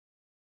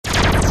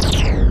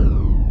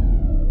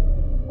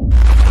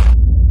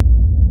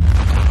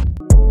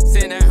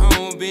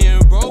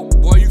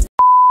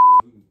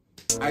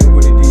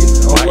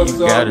you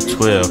got a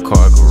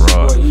 12-car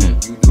garage?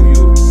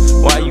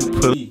 Why you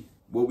put...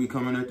 What we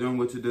coming at them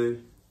with today?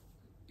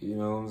 You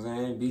know what I'm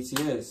saying?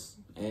 BTS.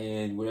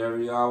 And whatever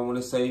y'all want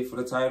to say for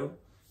the title.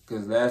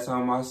 Because last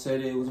time I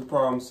said it was a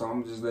problem, so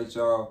I'm just let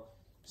y'all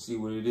see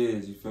what it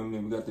is. You feel me?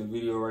 We got the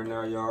video right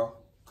now, y'all.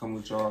 Come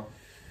with y'all.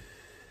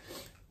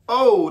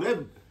 Oh,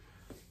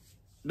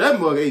 that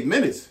mug 8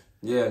 minutes.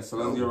 Yeah, so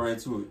let's get right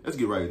into it. Let's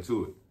get right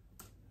into it.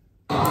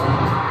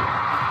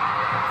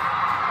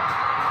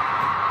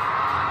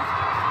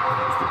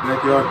 It's the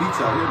backyard beach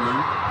out here,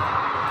 man.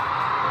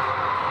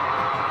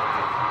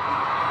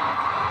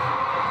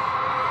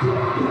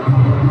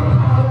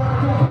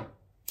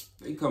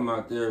 They come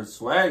out there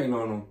swagging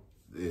on them.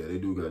 Yeah, they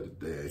do got the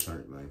dash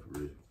shirt, man, for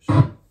real.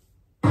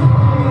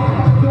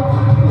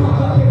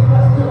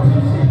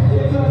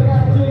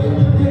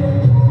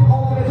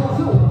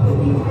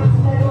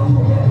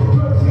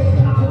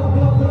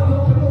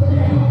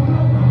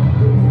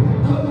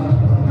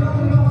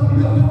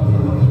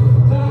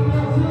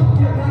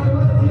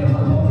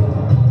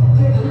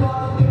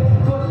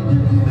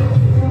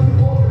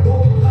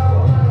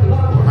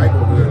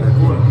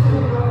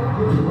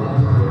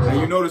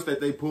 Notice that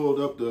they pulled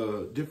up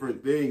the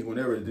different things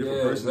whenever the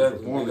different person was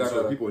performing,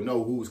 so people would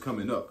know who was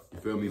coming up. You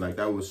feel me? Like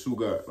that was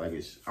Suga. Like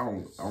it's, I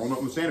don't know if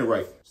I'm saying it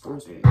right. It's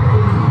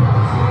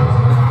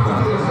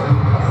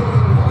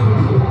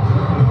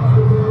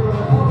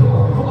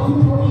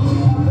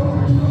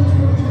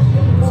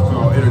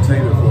called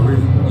entertainment for a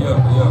reason. Yeah.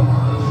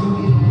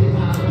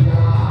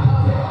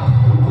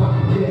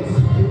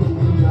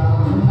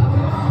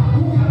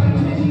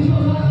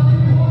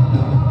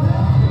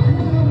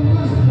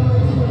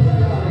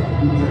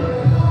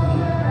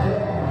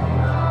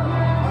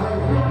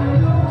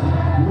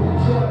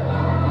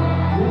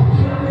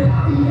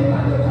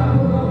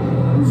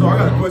 So I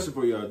got a question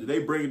for y'all. Did they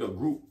bring a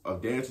group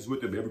of dancers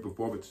with them every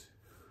performance?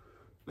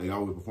 They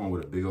always perform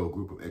with a big old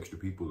group of extra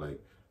people,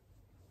 like.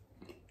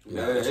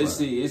 Yeah, it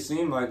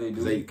seemed like they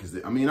do. Because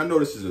I mean, I know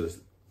this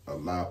is a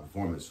live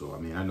performance, so I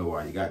mean, I know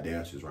why you got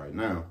dancers right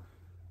now,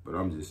 but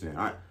I'm just saying,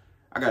 I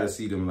got to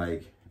see them,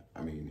 like, I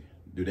mean,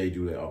 do they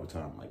do that all the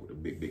time, like with a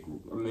big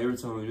group? I mean, every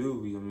time we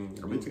do,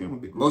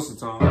 most of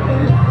the time.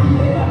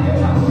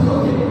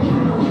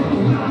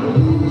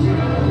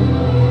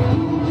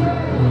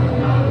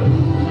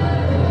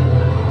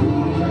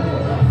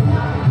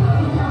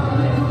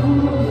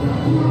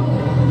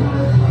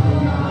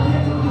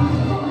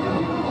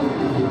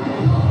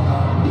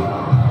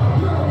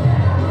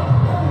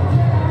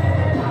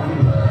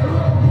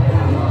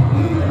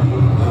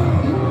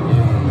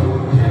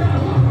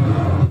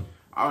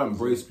 I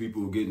embrace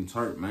people getting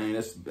turned, man.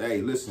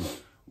 Hey, listen,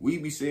 we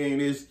be saying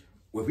this.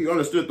 If we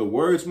understood the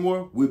words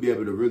more, we'd be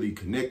able to really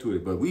connect to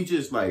it. But we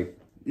just like,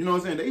 you know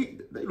what I'm saying?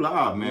 They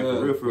live, man,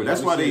 for real.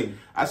 That's why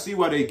I see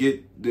why they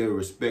get the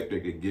respect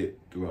that they get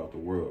throughout the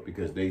world,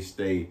 because they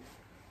stay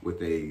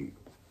with a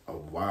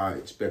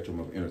wide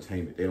spectrum of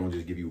entertainment. They don't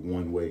just give you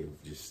one way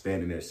of just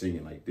standing there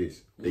singing like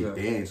this. They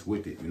dance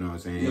with it, you know what I'm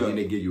saying? Yeah. And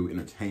they give you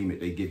entertainment.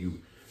 They give you,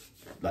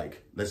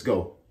 like, let's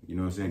go. You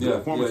know what I'm saying? Yeah,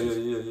 performances.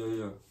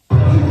 yeah.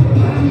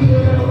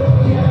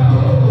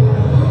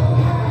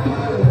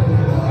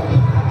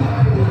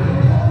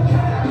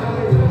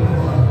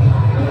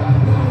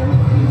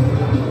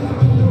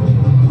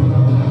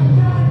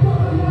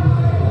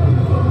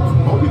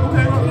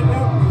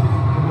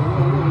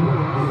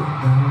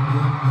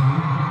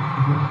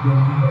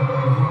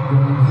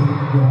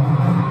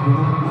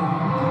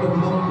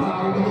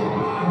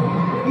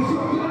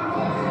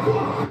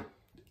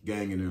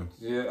 Gang in them.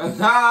 Yeah,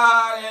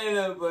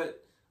 nah,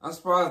 but I'm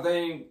surprised they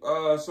ain't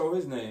show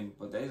his name.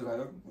 But they like,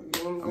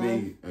 you know what I'm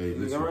saying? I mean, hey,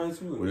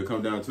 listen, when it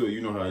comes down to it,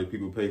 you know how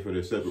people pay for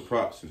their separate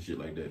props and shit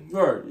like that.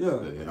 Right, yeah.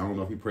 I don't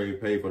know if he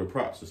paid for the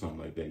props or something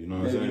like that. You know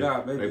what I'm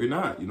saying? Maybe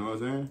not. You know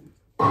what I'm saying?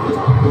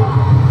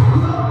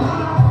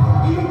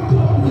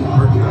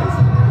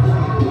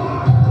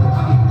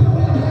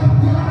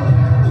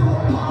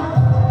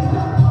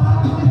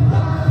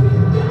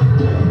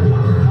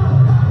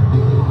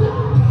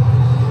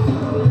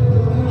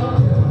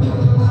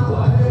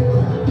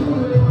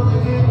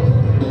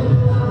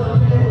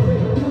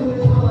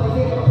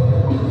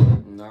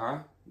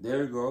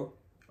 There you go.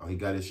 Oh, he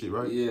got his shit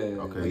right? Yeah.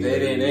 Okay. In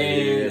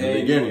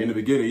the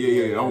beginning,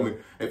 yeah.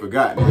 They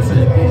forgot. They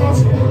said,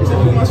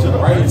 put my shit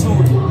right into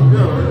it.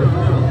 Yeah.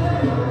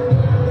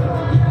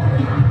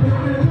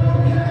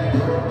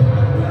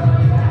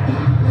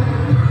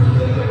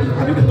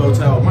 I need to throw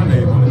towel with my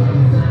name on it.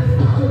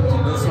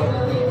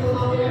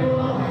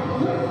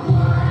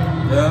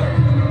 Yeah.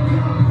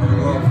 There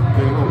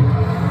you go.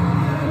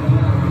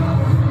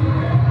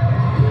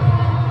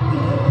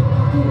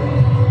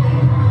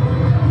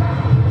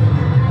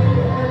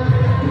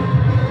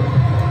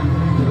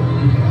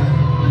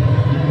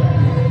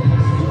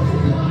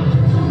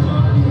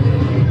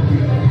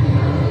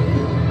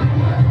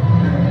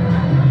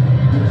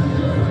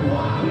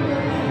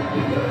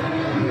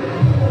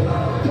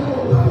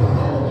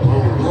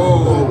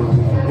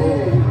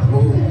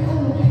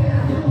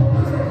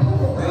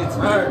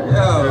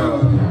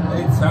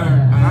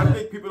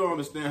 people don't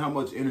understand how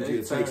much energy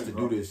it takes to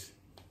do this.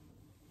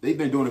 They've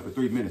been doing it for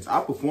 3 minutes.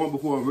 I performed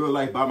before in real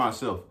life by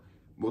myself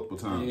multiple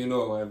times. You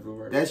know,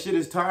 everywhere. That shit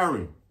is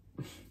tiring.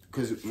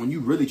 Because when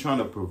you really trying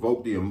to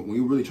promote the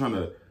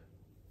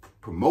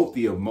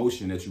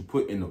emotion that you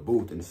put in the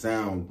booth and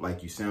sound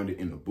like you sounded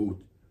in the booth,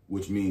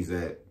 which means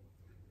that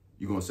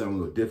you're going to sound a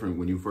little different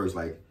when you first,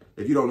 like,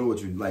 if you don't know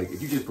what you like,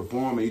 if you just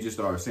perform and you just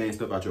start saying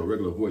stuff out your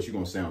regular voice, you're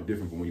going to sound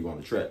different from when you go on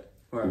the track.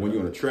 Right, but when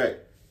you're on the track,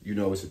 you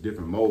know it's a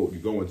different mode you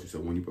go into. So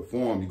when you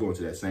perform, you go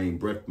into that same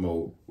breath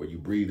mode where you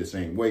breathe the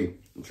same way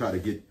and try to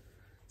get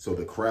so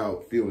the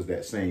crowd feels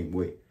that same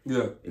way.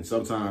 Yeah. And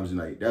sometimes,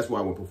 like, that's why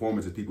when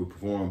performances, people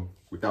perform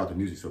without the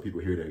music so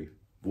people hear their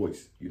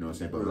voice. You know what I'm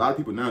saying? But a lot of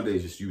people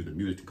nowadays just use the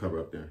music to cover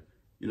up there.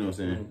 You know what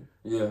I'm saying?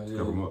 Yeah, to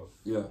cover them up.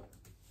 Yeah.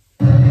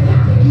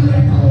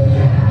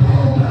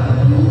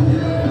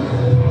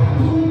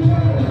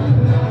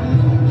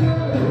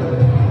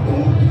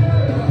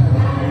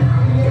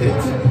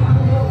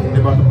 They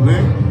about to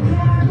blend?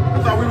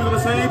 I thought we were on the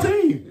same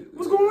team.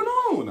 What's going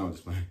on? No, I'm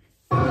just playing.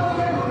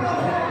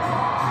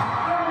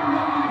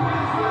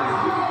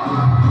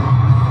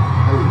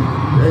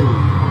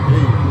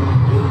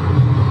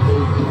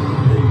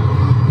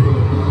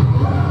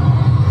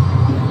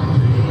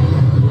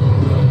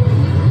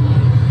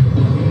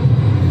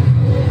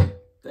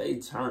 They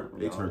turned.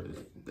 They turned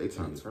it. They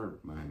turned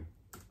it, man.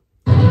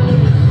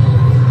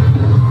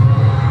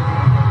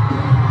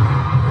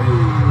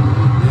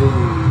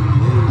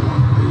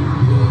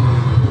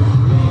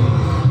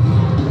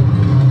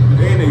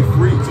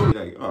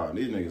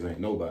 These niggas ain't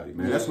nobody,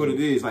 man. That's what it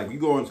is. Like, you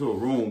go into a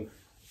room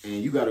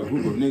and you got a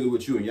group of niggas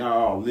with you and y'all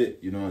all lit,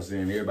 you know what I'm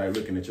saying? Everybody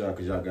looking at y'all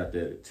because y'all got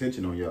that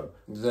attention on y'all.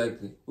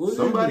 Exactly.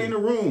 Somebody in the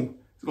room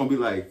is going to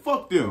be like,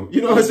 fuck them.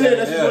 You know what I'm saying?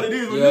 That's just what it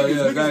is with niggas.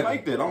 Niggas exactly.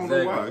 Like that. I don't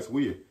know why. It's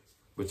weird.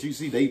 But you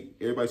see,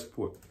 everybody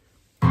support.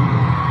 Here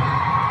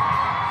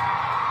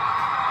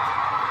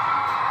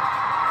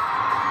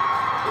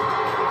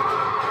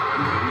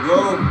we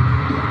go.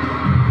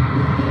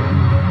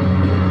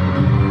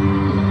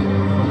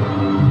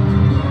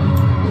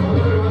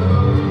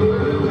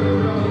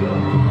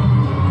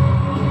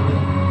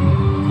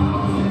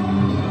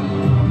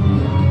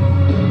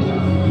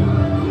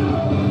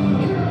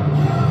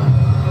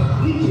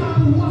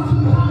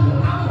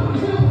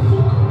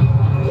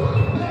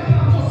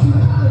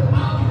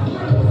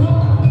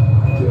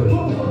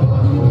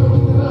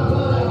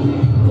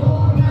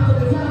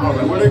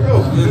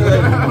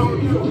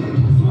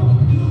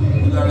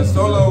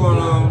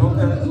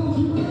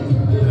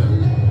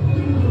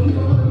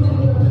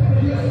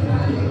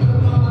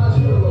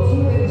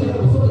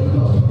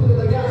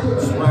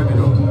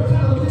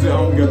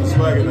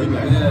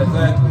 Yeah,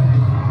 exactly.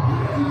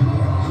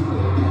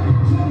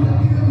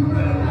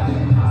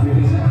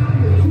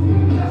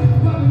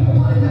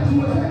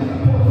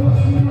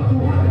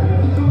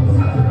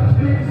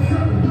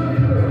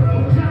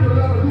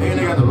 And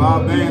they got the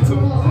live band too.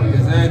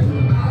 Exactly.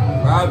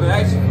 Live band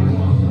action.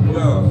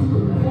 Yo.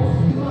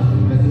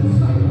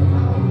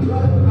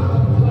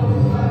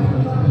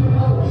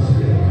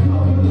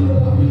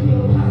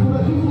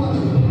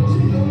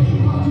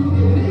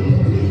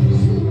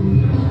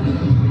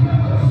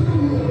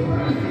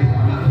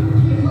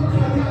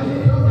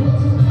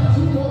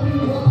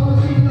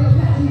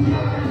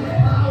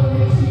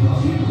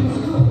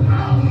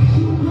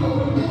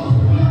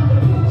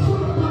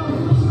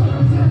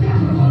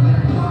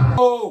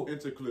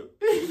 Interclip.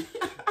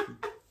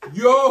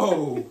 Yo.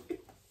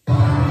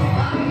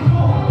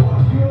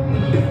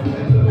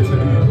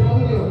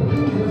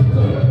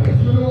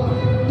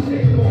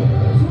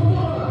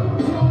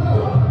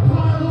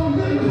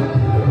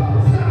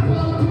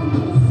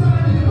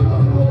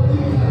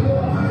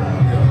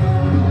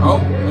 Oh,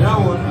 that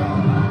one.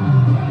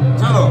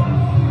 Turn up.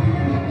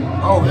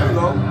 Oh, there we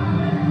go.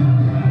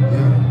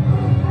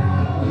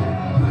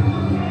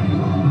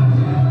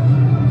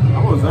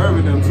 I'm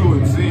observing them too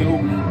and seeing who,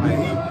 like,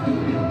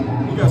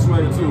 he got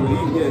swagger too.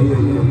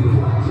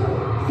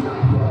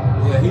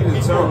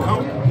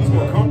 He's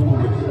more comfortable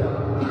with it.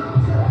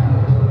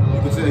 You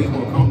can tell he's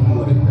more comfortable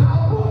with it.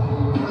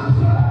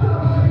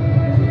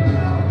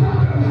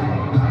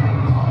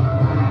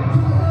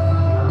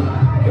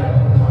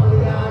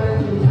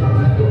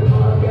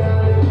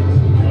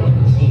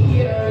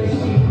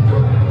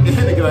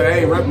 Nigga like, I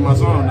ain't rapping my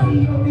song now.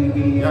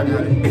 Y'all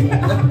got it.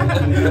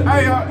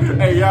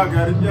 Hey, y'all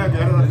got it. Y'all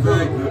got it.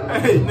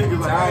 Hey, niggas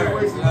like, I ain't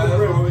wasting no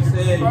breath. What we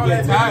said, you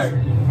get tired.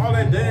 All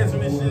that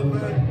dancing and shit,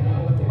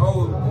 man. Oh,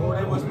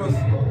 they was supposed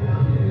to.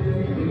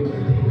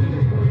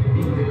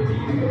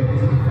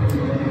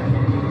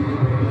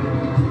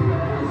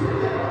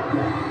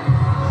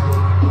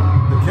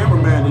 The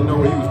cameraman didn't know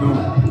what he was doing.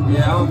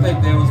 Yeah, I don't think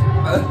they was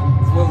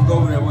supposed to go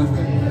over there, was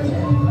they?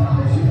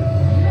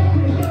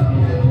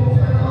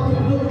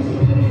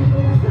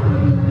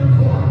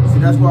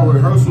 That's why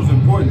rehearsal's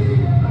important.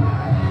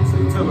 So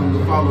you tell them to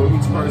follow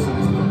each person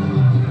and stuff.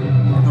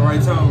 At the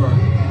right time, right?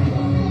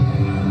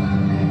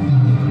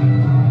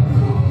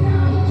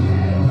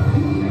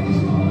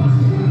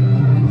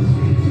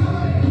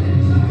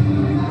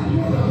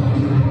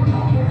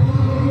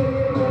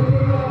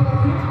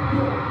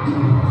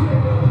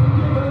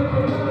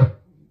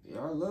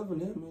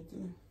 them at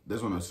then.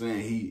 That's what I'm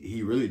saying.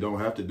 He really don't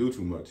have to do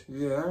too much.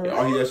 Yeah,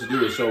 all he has to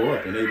do is show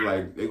up, and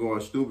they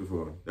going stupid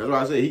for him. That's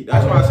why I say he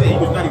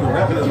was not even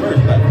rapping his verse.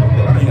 Like,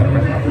 I ain't gotta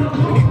rap my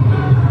verse.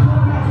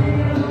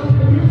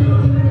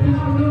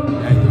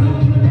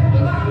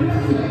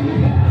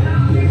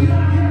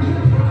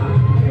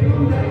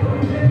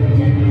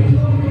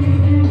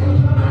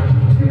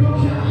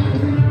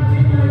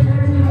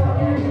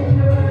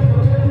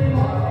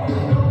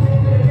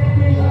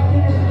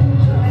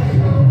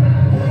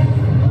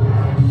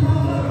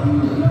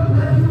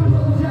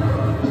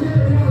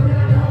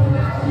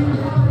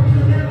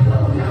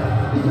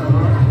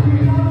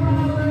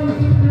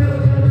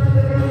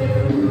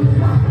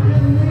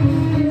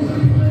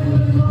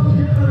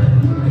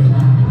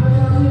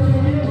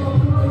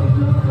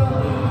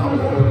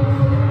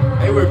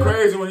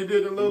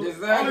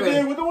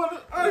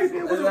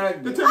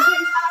 The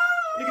Temptation.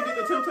 Nigga did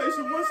the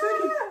Temptation 1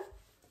 second.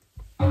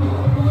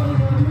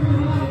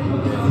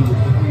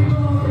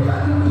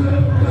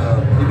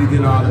 He be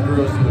getting all the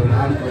girls to the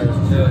autographs.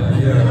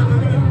 Yeah.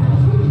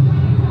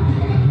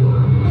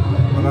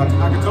 But I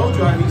can told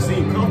you how he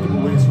seemed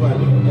comfortable with his sweat. I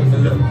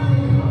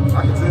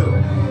can tell.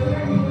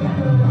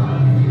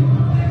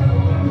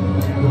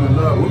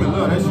 Women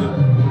love that shit.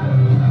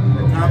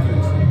 That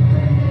confidence.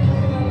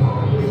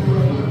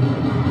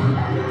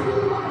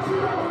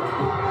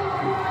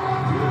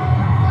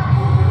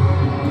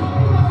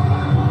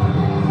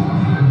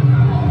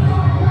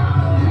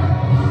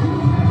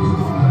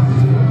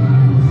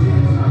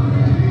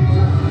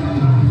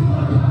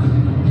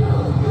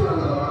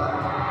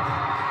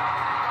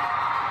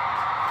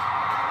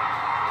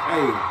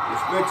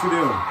 To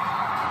them.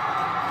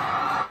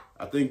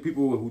 I think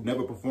people who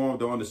never performed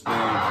don't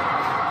understand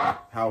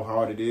how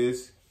hard it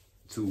is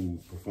to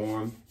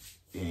perform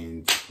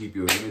and keep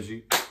your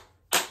energy,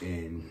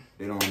 and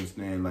they don't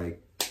understand, like,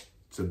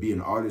 to be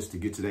an artist, to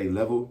get to that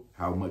level,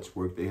 how much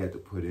work they had to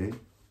put in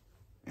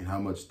and how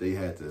much they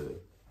had to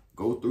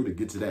go through to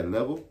get to that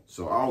level.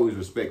 So I always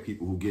respect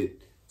people who get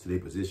to their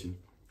position.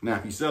 Now,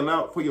 if you sell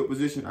out for your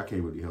position, I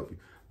can't really help you,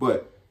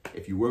 but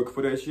if you work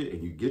for that shit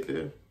and you get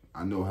there,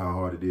 I know how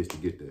hard it is to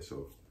get there,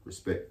 so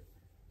respect.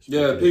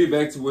 Yeah,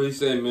 piggyback to what he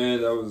said,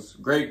 man. That was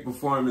great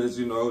performance,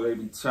 you know. They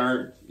be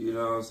turned, you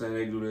know what I'm saying?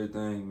 They do their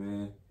thing,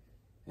 man.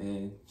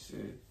 And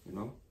shit, you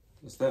know,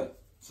 that's that.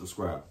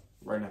 Subscribe.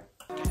 Right now.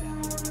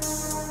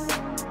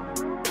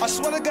 I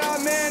swear to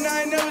God, man,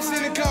 I ain't never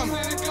seen it coming.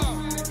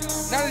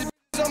 Now this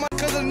bitch on my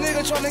cousin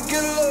nigga trying to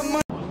get a little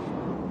money.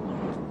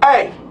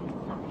 Hey!